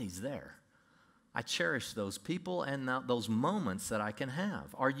 Thank God he's there. I cherish those people and those moments that I can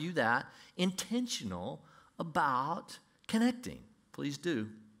have. Are you that intentional about connecting? Please do.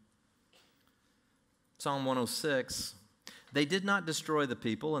 Psalm 106, they did not destroy the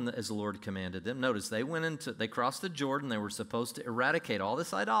people as the Lord commanded them. Notice, they crossed the Jordan. They were supposed to eradicate all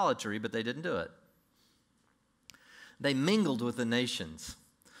this idolatry, but they didn't do it. They mingled with the nations.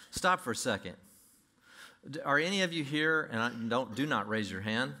 Stop for a second. Are any of you here, and do not raise your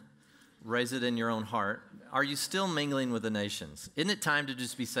hand, raise it in your own heart. Are you still mingling with the nations? Isn't it time to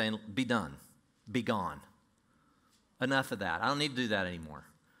just be saying, be done, be gone? Enough of that. I don't need to do that anymore.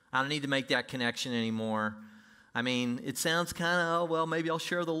 I don't need to make that connection anymore. I mean, it sounds kind of, oh, well, maybe I'll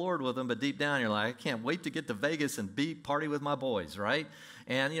share the Lord with them, but deep down you're like, I can't wait to get to Vegas and party with my boys, right?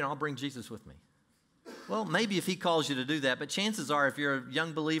 And, I'll bring Jesus with me. Well, maybe if he calls you to do that, but chances are if you're a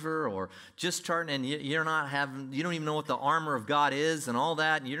young believer or just starting and you don't even know what the armor of God is and all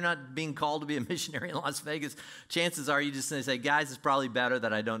that, and you're not being called to be a missionary in Las Vegas, chances are you just say, guys, it's probably better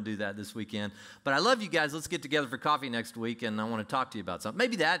that I don't do that this weekend. But I love you guys. Let's get together for coffee next week, and I want to talk to you about something.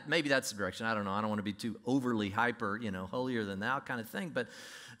 Maybe that's the direction. I don't know. I don't want to be too overly hyper, holier than thou kind of thing, but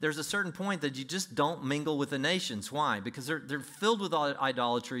there's a certain point that you just don't mingle with the nations. Why? Because they're filled with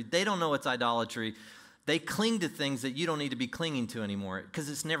idolatry. They don't know it's idolatry. They cling to things that you don't need to be clinging to anymore because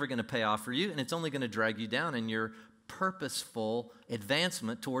it's never going to pay off for you, and it's only going to drag you down in your purposeful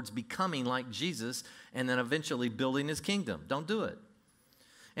advancement towards becoming like Jesus and then eventually building his kingdom. Don't do it.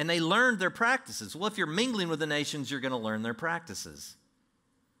 And they learned their practices. Well, if you're mingling with the nations, you're going to learn their practices.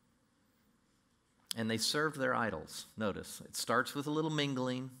 And they served their idols. Notice, it starts with a little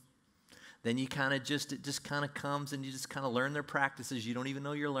mingling. Then it just kind of comes and you just kind of learn their practices. You don't even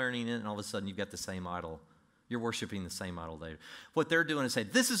know you're learning it, and all of a sudden you've got the same idol. You're worshiping the same idol there. What they're doing is saying,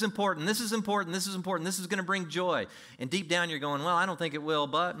 this is important, this is important, this is important, this is going to bring joy. And deep down you're going, well, I don't think it will,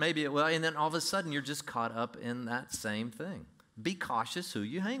 but maybe it will. And then all of a sudden you're just caught up in that same thing. Be cautious who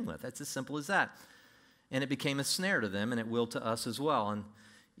you hang with. That's as simple as that. And it became a snare to them, and it will to us as well. And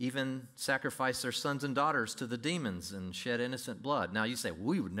even sacrifice their sons and daughters to the demons and shed innocent blood. Now you say,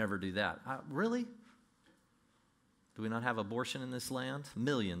 we would never do that. Really? Do we not have abortion in this land?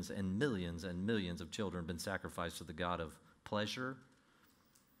 Millions and millions and millions of children have been sacrificed to the god of pleasure.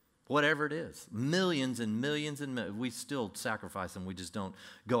 Whatever it is. Millions and millions and millions. We still sacrifice them. We just don't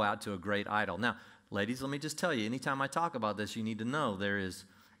go out to a great idol. Now, ladies, let me just tell you, anytime I talk about this, you need to know there is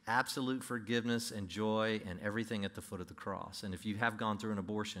absolute forgiveness and joy and everything at the foot of the cross. And if you have gone through an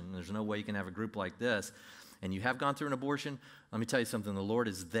abortion, there's no way you can have a group like this, and you have gone through an abortion, let me tell you something. The Lord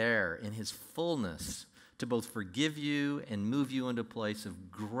is there in his fullness to both forgive you and move you into a place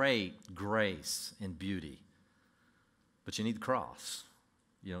of great grace and beauty. But you need the cross.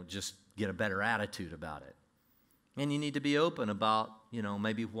 You don't just get a better attitude about it. And you need to be open about,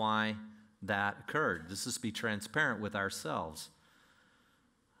 maybe why that occurred. Let's be transparent with ourselves.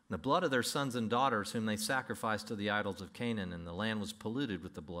 The blood of their sons and daughters whom they sacrificed to the idols of Canaan, and the land was polluted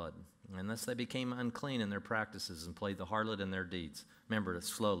with the blood. And thus they became unclean in their practices and played the harlot in their deeds. Remember,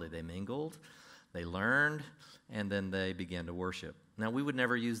 slowly they mingled, they learned, and then they began to worship. Now, we would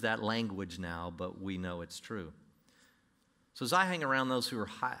never use that language now, but we know it's true. So as I hang around those who are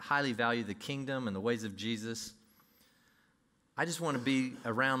highly value the kingdom and the ways of Jesus, I just want to be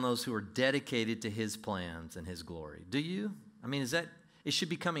around those who are dedicated to his plans and his glory. Do you? I mean, it should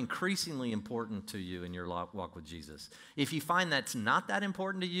become increasingly important to you in your walk with Jesus. If you find that's not that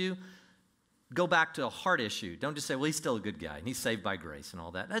important to you, go back to a heart issue. Don't just say, well, he's still a good guy, and he's saved by grace and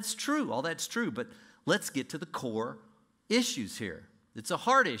all that. That's true. All that's true. But let's get to the core issues here. It's a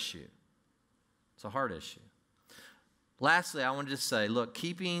heart issue. It's a heart issue. Lastly, I want to just say, look,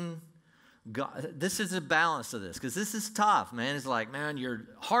 keeping God, this is a balance of this, because this is tough, man. It's like, man, your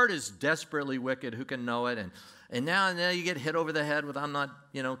heart is desperately wicked. Who can know it? And now you get hit over the head with, I'm not,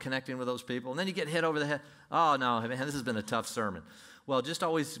 connecting with those people. And then you get hit over the head. Oh, no, man, this has been a tough sermon. Well, just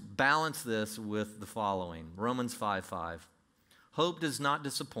always balance this with the following. Romans 5:5. Hope does not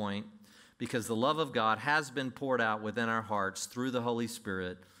disappoint, because the love of God has been poured out within our hearts through the Holy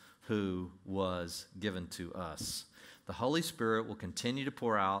Spirit who was given to us. The Holy Spirit will continue to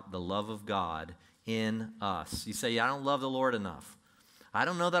pour out the love of God in us. You say, I don't love the Lord enough. I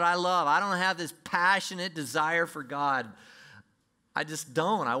don't know that I don't have this passionate desire for God. I just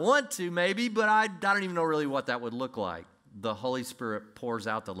don't. I want to maybe, but I don't even know really what that would look like. The Holy Spirit pours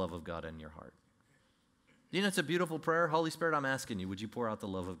out the love of God in your heart. It's a beautiful prayer. Holy Spirit, I'm asking you, would you pour out the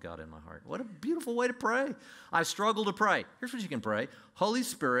love of God in my heart? What a beautiful way to pray. I struggle to pray. Here's what you can pray. Holy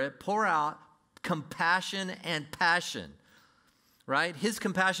Spirit, pour out compassion and passion. Right? His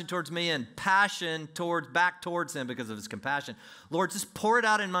compassion towards me and passion back towards him because of his compassion. Lord, just pour it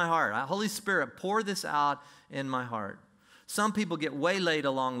out in my heart. Holy Spirit, pour this out in my heart. Some people get waylaid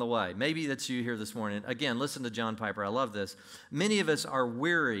along the way. Maybe that's you here this morning. Again, listen to John Piper. I love this. Many of us are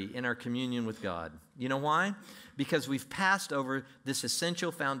weary in our communion with God. You know why? Because we've passed over this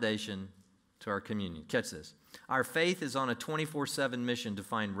essential foundation to our communion. Catch this. Our faith is on a 24/7 mission to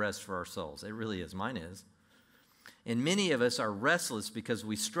find rest for our souls. It really is. Mine is. And many of us are restless because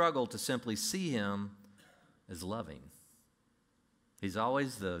we struggle to simply see him as loving. He's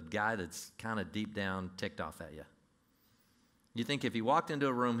always the guy that's kind of deep down ticked off at you. You think if he walked into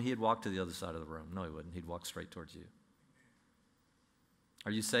a room, he'd walk to the other side of the room. No, he wouldn't. He'd walk straight towards you.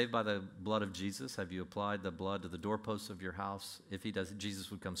 Are you saved by the blood of Jesus? Have you applied the blood to the doorposts of your house? If he does,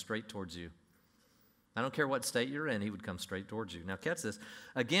 Jesus would come straight towards you. I don't care what state you're in, he would come straight towards you. Now catch this.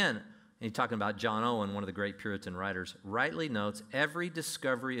 Again, he's talking about John Owen, one of the great Puritan writers, rightly notes, every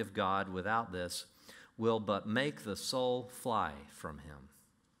discovery of God without this will but make the soul fly from him.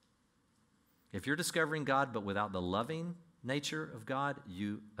 If you're discovering God but without the loving nature of God,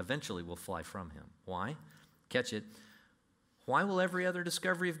 you eventually will fly from him. Why? Catch it. Why will every other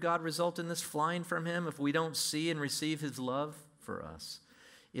discovery of God result in this flying from him if we don't see and receive his love for us?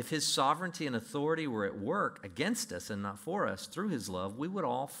 If his sovereignty and authority were at work against us and not for us through his love, we would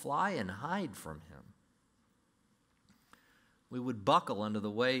all fly and hide from him. We would buckle under the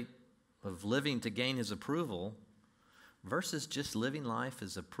weight of living to gain his approval versus just living life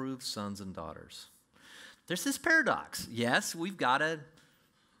as approved sons and daughters. There's this paradox. Yes, we've got to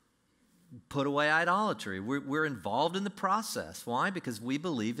put away idolatry. We're involved in the process. Why? Because we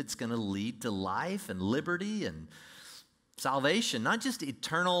believe it's going to lead to life and liberty and salvation, not just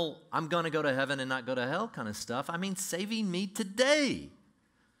eternal, I'm going to go to heaven and not go to hell kind of stuff. I mean, saving me today.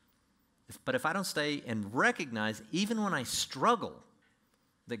 But if I don't stay and recognize, even when I struggle,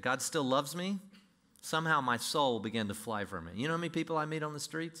 that God still loves me, somehow my soul will begin to fly from me. You know how many people I meet on the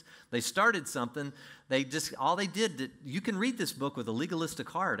streets? They started something, all they did, you can read this book with a legalistic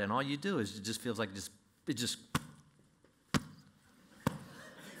heart, and all you do is it just feels like it just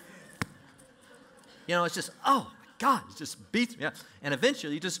it's just, oh, God, it just beats me up. And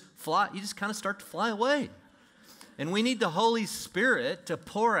eventually you just kind of start to fly away. And we need the Holy Spirit to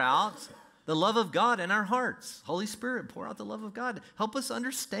pour out the love of God in our hearts. Holy Spirit, pour out the love of God. Help us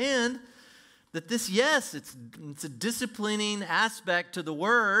understand that this, yes, it's a disciplining aspect to the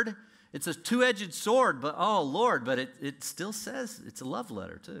word. It's a two-edged sword, but oh, Lord, but it still says it's a love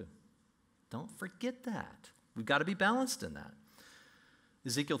letter too. Don't forget that. We've got to be balanced in that.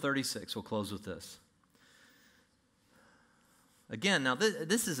 Ezekiel 36, we'll close with this. Again, now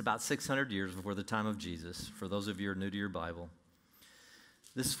this is about 600 years before the time of Jesus, for those of you who are new to your Bible.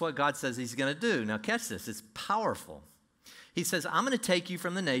 This is what God says he's going to do. Now catch this, it's powerful. He says, I'm going to take you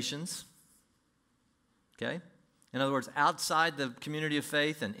from the nations, okay? In other words, outside the community of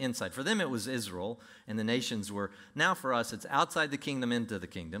faith and inside. For them it was Israel, and the nations were. Now for us, it's outside the kingdom into the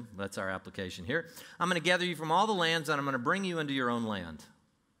kingdom. That's our application here. I'm going to gather you from all the lands, and I'm going to bring you into your own land.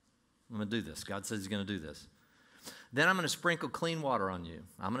 I'm going to do this. God says he's going to do this. Then I'm going to sprinkle clean water on you.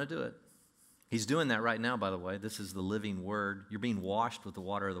 I'm going to do it. He's doing that right now, by the way. This is the living word. You're being washed with the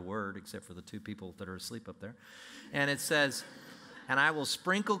water of the word, except for the two people that are asleep up there. And it says, and I will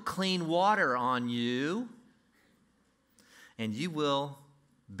sprinkle clean water on you, and you will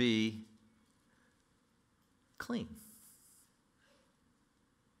be clean.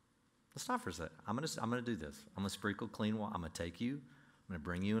 Let's stop for a second. I'm going to do this. I'm going to sprinkle clean water. I'm going to take you. I'm going to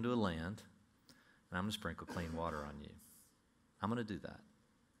bring you into a land. And I'm going to sprinkle clean water on you. I'm going to do that.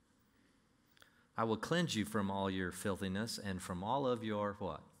 I will cleanse you from all your filthiness and from all of your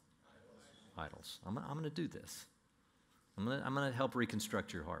what? Idols. I'm going to do this. I'm going to help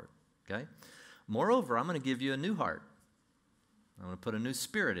reconstruct your heart. Okay? Moreover, I'm going to give you a new heart. I'm going to put a new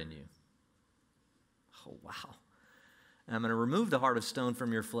spirit in you. Oh, wow. And I'm going to remove the heart of stone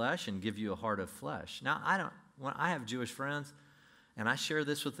from your flesh and give you a heart of flesh. Now, I have Jewish friends, and I share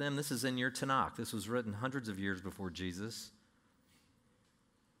this with them. This is in your Tanakh. This was written hundreds of years before Jesus.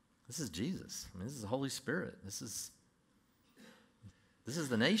 This is Jesus. I mean, this is the Holy Spirit. This is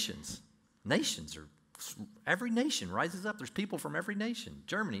the nations. Nations are, every nation rises up. There's people from every nation.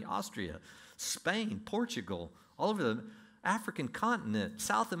 Germany, Austria, Spain, Portugal, all over the African continent,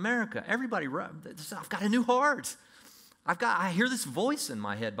 South America. Everybody, I've got a new heart. I hear this voice in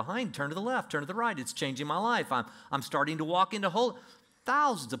my head behind, turn to the left, turn to the right. It's changing my life. I'm starting to walk into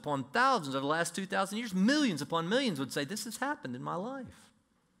thousands upon thousands of the last 2,000 years. Millions upon millions would say, this has happened in my life.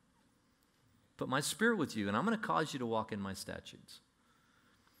 Put my spirit with you, and I'm going to cause you to walk in my statutes.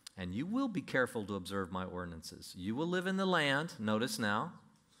 And you will be careful to observe my ordinances. You will live in the land, notice now.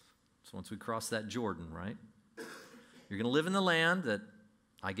 So once we cross that Jordan, right? You're going to live in the land that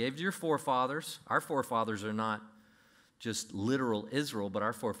I gave to your forefathers. Our forefathers are not just literal Israel, but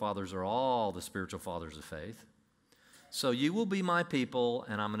our forefathers are all the spiritual fathers of faith. So you will be my people,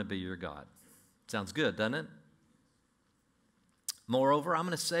 and I'm going to be your God. Sounds good, doesn't it? Moreover, I'm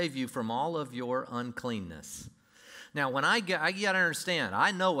going to save you from all of your uncleanness. Now, when I got to understand,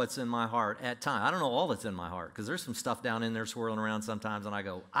 I know what's in my heart at times. I don't know all that's in my heart, because there's some stuff down in there swirling around sometimes, and I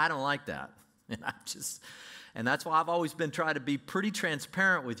go, I don't like that. And that's why I've always been trying to be pretty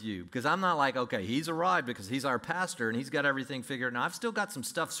transparent with you, because I'm not like, okay, he's arrived because he's our pastor and he's got everything figured out. I've still got some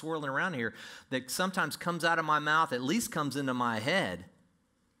stuff swirling around here that sometimes comes out of my mouth, at least comes into my head,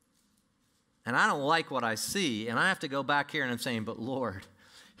 and I don't like what I see, and I have to go back here and I'm saying, but Lord,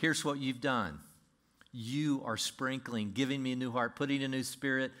 here's what you've done. You are sprinkling, giving me a new heart, putting a new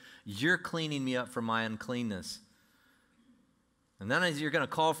spirit. You're cleaning me up from my uncleanness. And then as you're going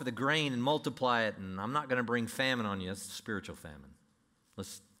to call for the grain and multiply it, and I'm not going to bring famine on you. It's spiritual famine.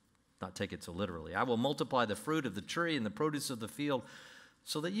 Let's not take it so literally. I will multiply the fruit of the tree and the produce of the field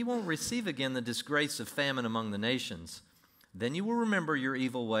so that you won't receive again the disgrace of famine among the nations. Then you will remember your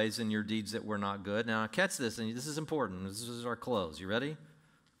evil ways and your deeds that were not good. Now, catch this, and this is important. This is our close. You ready?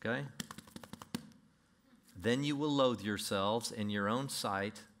 Okay? Then you will loathe yourselves in your own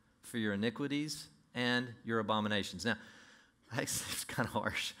sight for your iniquities and your abominations. Now, it's kind of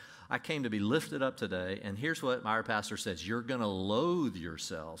harsh. I came to be lifted up today, and here's what our pastor says. You're going to loathe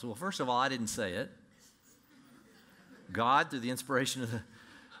yourselves. Well, first of all, I didn't say it. God, through the inspiration of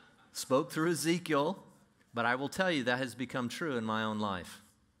spoke through Ezekiel, but I will tell you that has become true in my own life.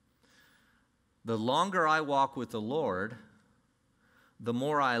 The longer I walk with the Lord, the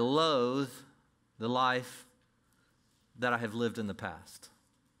more I loathe the life that I have lived in the past.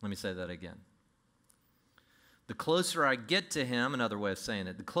 Let me say that again. The closer I get to Him, another way of saying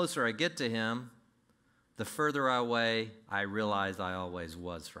it, the closer I get to Him, the further away I realize I always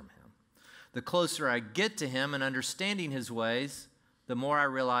was from Him. The closer I get to Him and understanding His ways, the more I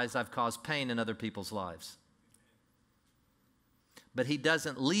realize I've caused pain in other people's lives. But He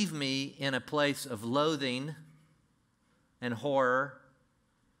doesn't leave me in a place of loathing and horror.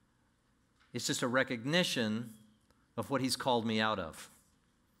 It's just a recognition of what He's called me out of.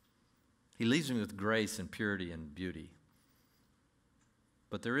 He leaves me with grace and purity and beauty.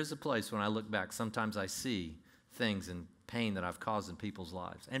 But there is a place when I look back, sometimes I see things and pain that I've caused in people's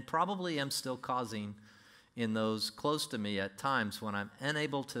lives, and probably am still causing in those close to me at times when I'm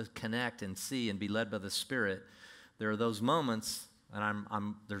unable to connect and see and be led by the Spirit. There are those moments,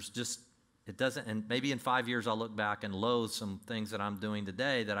 and it doesn't, and maybe in 5 years I'll look back and loathe some things that I'm doing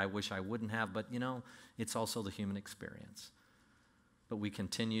today that I wish I wouldn't have, but it's also the human experience. But we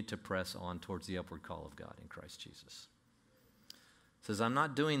continue to press on towards the upward call of God in Christ Jesus. It says, I'm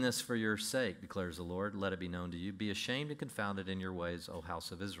not doing this for your sake, declares the Lord. Let it be known to you. Be ashamed and confounded in your ways, O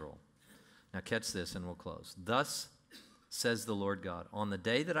house of Israel. Now catch this and we'll close. Thus says the Lord God, on the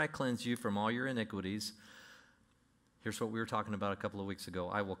day that I cleanse you from all your iniquities, here's what we were talking about a couple of weeks ago.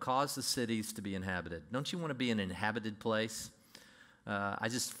 I will cause the cities to be inhabited. Don't you want to be an inhabited place? I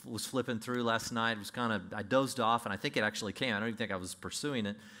just was flipping through last night. It was I dozed off, and I think it actually came. I don't even think I was pursuing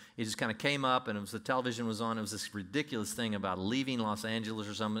it. It just kind of came up, and the television was on. It was this ridiculous thing about leaving Los Angeles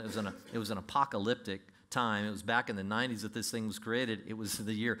or something. It was an apocalyptic time. It was back in the 90s that this thing was created. It was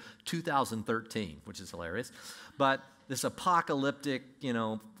the year 2013, which is hilarious. But this apocalyptic,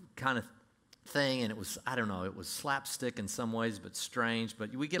 kind of thing, and it was, I don't know, it was slapstick in some ways, but strange.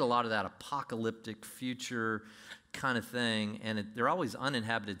 But we get a lot of that apocalyptic future kind of thing, and they're always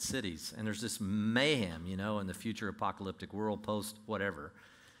uninhabited cities, and there's this mayhem, in the future apocalyptic world, post whatever.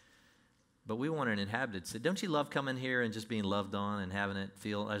 But we want an inhabited city. Don't you love coming here and just being loved on and having it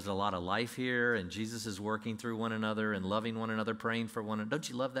feel there's a lot of life here, and Jesus is working through one another and loving one another, praying for one another? Don't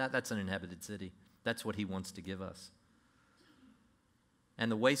you love that? That's an inhabited city. That's what He wants to give us.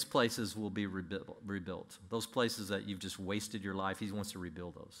 And the waste places will be rebuilt. Those places that you've just wasted your life, He wants to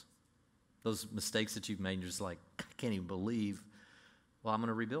rebuild those. Those mistakes that you've made, you're just like, I can't even believe. Well, I'm going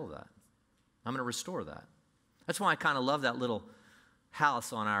to rebuild that. I'm going to restore that. That's why I kind of love that little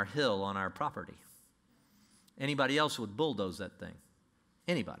house on our hill, on our property. Anybody else would bulldoze that thing.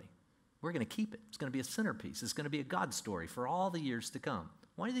 Anybody. We're going to keep it. It's going to be a centerpiece. It's going to be a God story for all the years to come.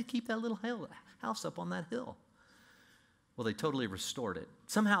 Why do they keep that little house up on that hill? Well, they totally restored it.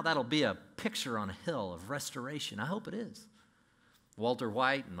 Somehow that'll be a picture on a hill of restoration. I hope it is. Walter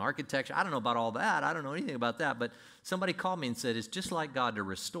White and architecture. I don't know about all that. I don't know anything about that. But somebody called me and said, it's just like God to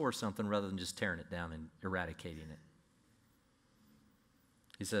restore something rather than just tearing it down and eradicating it.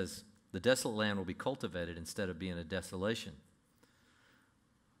 He says, the desolate land will be cultivated instead of being a desolation.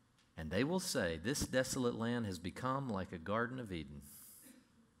 And they will say, this desolate land has become like a Garden of Eden.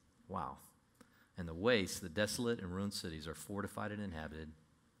 Wow. And the waste, the desolate and ruined cities are fortified and inhabited.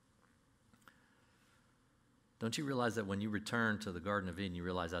 Don't you realize that when you return to the Garden of Eden, you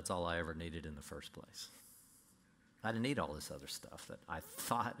realize that's all I ever needed in the first place? I didn't need all this other stuff that I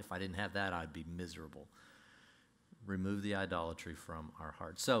thought if I didn't have that, I'd be miserable. Remove the idolatry from our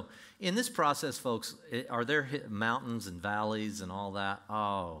hearts. So in this process, folks, are there mountains and valleys and all that?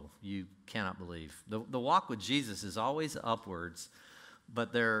 Oh, you cannot believe. The walk with Jesus is always upwards,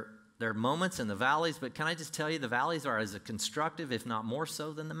 but there are moments in the valleys, but can I just tell you, the valleys are as constructive, if not more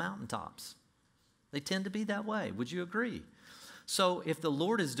so, than the mountaintops. They tend to be that way. Would you agree? So if the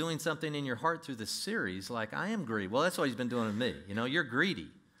Lord is doing something in your heart through this series, like I am greedy, well, that's what he's been doing to me. You know, you're greedy.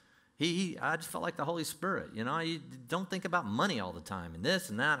 I just felt like the Holy Spirit. You know, you don't think about money all the time and this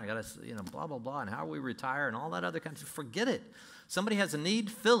and that. I got to, blah, blah, blah, and how we retire and all that other kind of stuff. Forget it. Somebody has a need,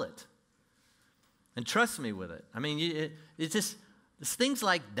 fill it. And trust me with it. I mean, it's just, it's things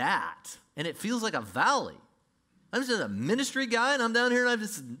like that. And it feels like a valley. I'm just a ministry guy, and I'm down here, and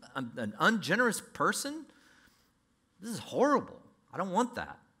I'm an ungenerous person. This is horrible. I don't want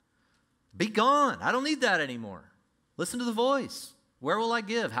that. Be gone. I don't need that anymore. Listen to the voice. Where will I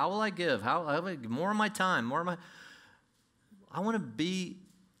give? How will I give? More of my time, I want to be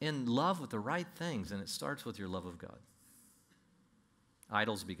in love with the right things, and it starts with your love of God.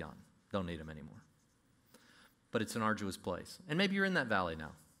 Idols be gone. Don't need them anymore. But it's an arduous place. And maybe you're in that valley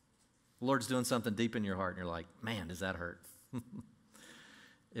now. The Lord's doing something deep in your heart, and you're like, man, does that hurt?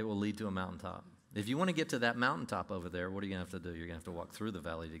 It will lead to a mountaintop. If you want to get to that mountaintop over there, what are you going to have to do? You're going to have to walk through the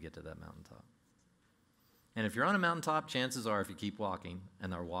valley to get to that mountaintop. And if you're on a mountaintop, chances are if you keep walking,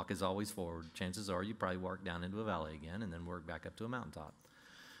 and our walk is always forward, chances are you probably walk down into a valley again and then work back up to a mountaintop.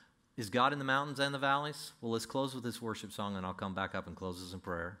 Is God in the mountains and the valleys? Well, let's close with this worship song, and I'll come back up and close this in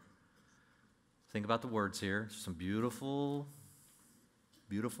prayer. Think about the words here. Some beautiful,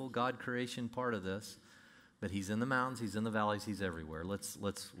 beautiful God creation part of this. But he's in the mountains, he's in the valleys, he's everywhere. Let's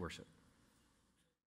worship.